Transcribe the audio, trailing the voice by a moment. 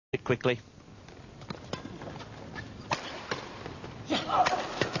quickly.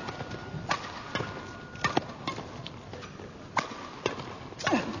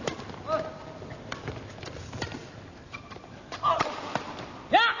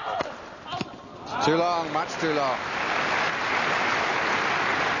 Too long, much too long.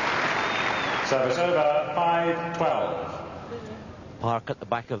 Service over, 5-12. Park at the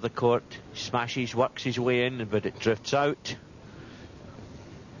back of the court, smashes, works his way in, but it drifts out.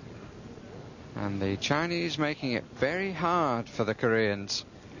 And the Chinese making it very hard for the Koreans.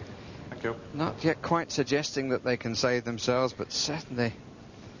 Thank you. Not yet quite suggesting that they can save themselves, but certainly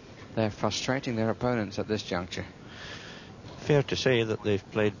they're frustrating their opponents at this juncture. Fair to say that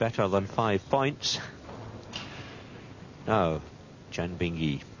they've played better than 5 points. Now, Tian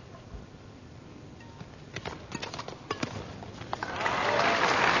Bingyi.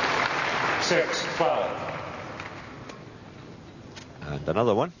 Six, 12. And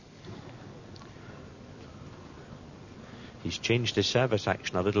another one. He's changed his service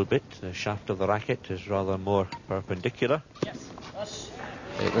action a little bit. The shaft of the racket is rather more perpendicular. Yes.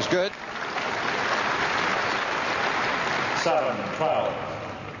 It was good. 7-12.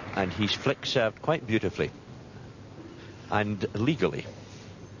 And he's flick served quite beautifully. And legally.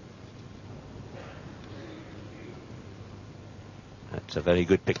 That's a very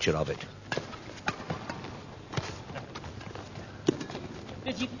good picture of it.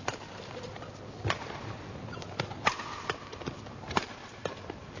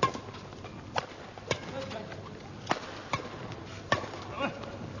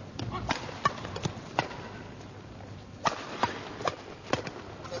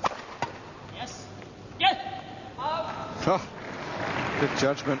 Oh, good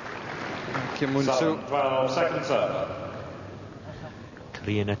judgment. Kim Moon-soo. 12, second serve.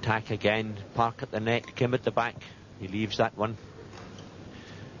 Korean attack again. Park at the net, Kim at the back. He leaves that one.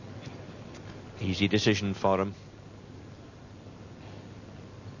 Easy decision for him.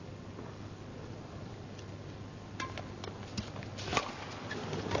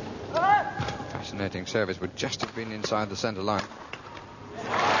 Fascinating service, would just have been inside the centre line.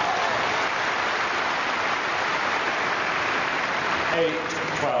 Eight,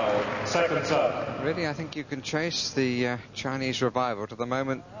 12, second serve. Really, I think you can trace the Chinese revival to the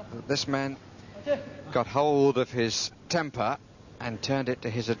moment that this man got hold of his temper and turned it to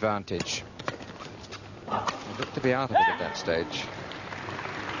his advantage. He looked to be out of it at that stage.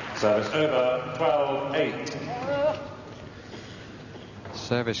 Service over, 12-8.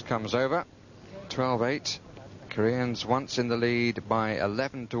 Service comes over, 12-8. Koreans once in the lead by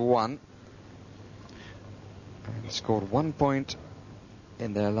 11-1. And scored 1 point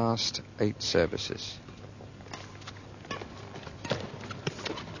in their last 8 services.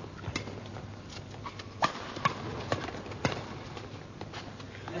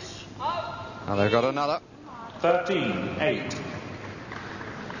 Now they've got another. 13-8.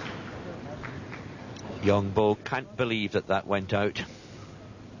 Yong can't believe that that went out.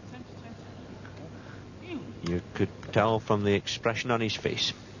 You could tell from the expression on his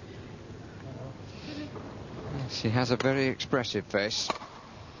face. Yes, he has a very expressive face.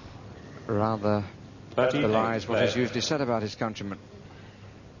 Rather 38, belies what is usually said about his countrymen.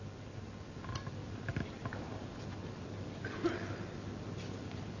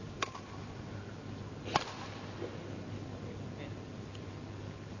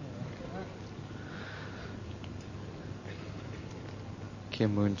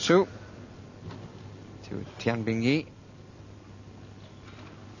 Kim Moon-soo to Tian Bingyi.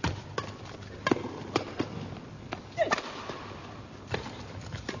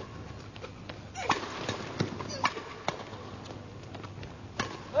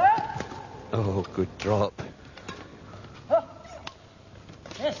 Oh, good drop.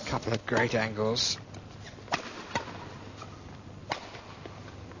 Couple of great angles.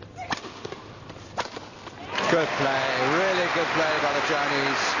 Good play, really good play by the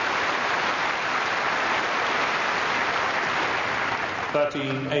Chinese.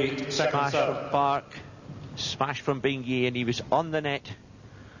 13-8, second Smash serve. from Park, smash from Bingyi, and he was on the net.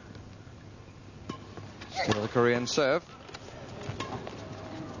 Still the Korean serve.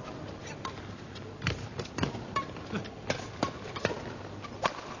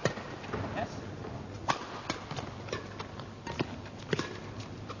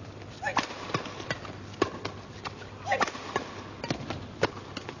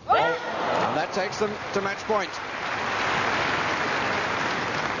 Takes them to match point.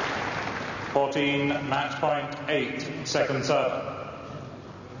 14, match point, 8, second serve.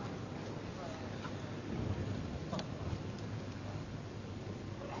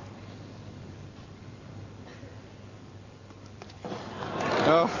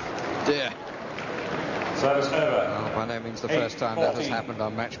 Oh, Dear. Service over. Well, by no means the first time that has 8-14. happened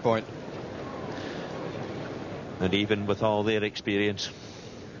on match point. And even with all their experience,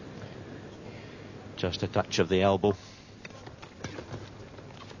 just a touch of the elbow.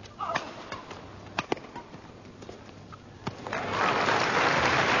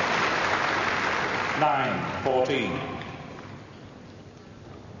 Nine, 14.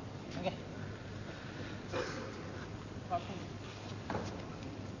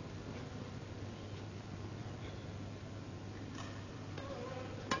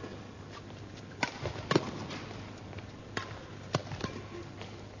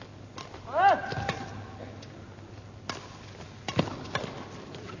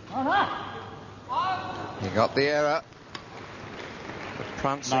 He got the error. The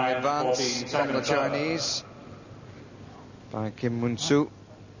prancing 9, advance 14, from the second serve. Chinese by Kim Moon-soo.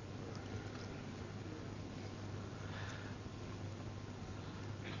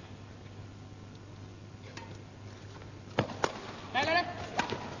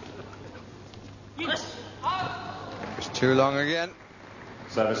 It's too long again,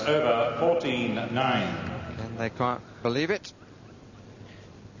 Service over. 14-9. and they can't believe it.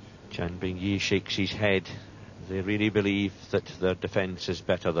 Chan Bing-yi shakes his head. They really believe that their defence is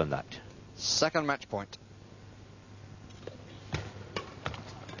better than that. Second match point.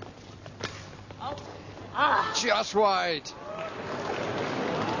 Just wide.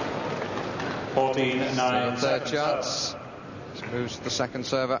 14-9. Third second chance. serve. This moves to the second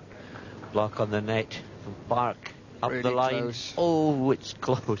server. Block on the net from Park. Up Really the line. close. Oh, it's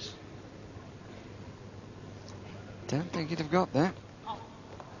close. Don't think he'd have got that.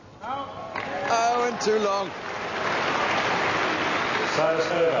 Oh, and too long.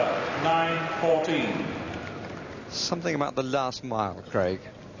 Service over. 9-14. Something about the last mile, Craig.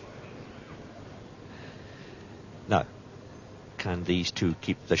 Now, can these two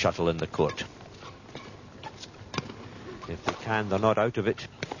keep the shuttle in the court? If they can, they're not out of it.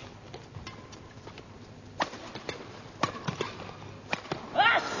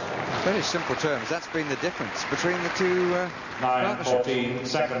 In very simple terms, that's been the difference between the two partnerships. 9-14.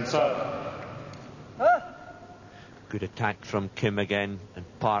 Second serve. Good attack from Kim again, and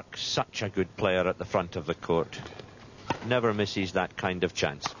Park, such a good player at the front of the court. Never misses that kind of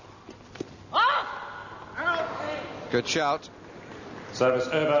chance. Good shout. Service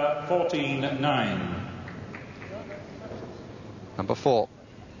over. 14-9. Number 4.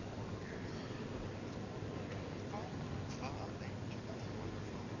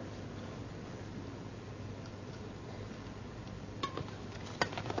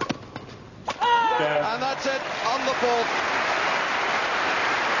 And that's it, on the fourth.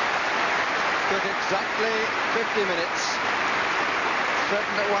 Took exactly 50 minutes.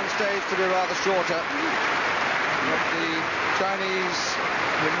 Threatened at one stage to be rather shorter. But the Chinese,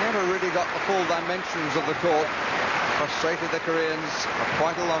 who never really got the full dimensions of the court, frustrated the Koreans for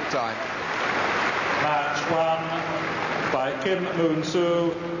quite a long time. Match won by Kim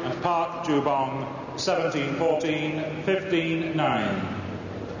Moon-soo and Park Ju-bong. 17-14, 15-9.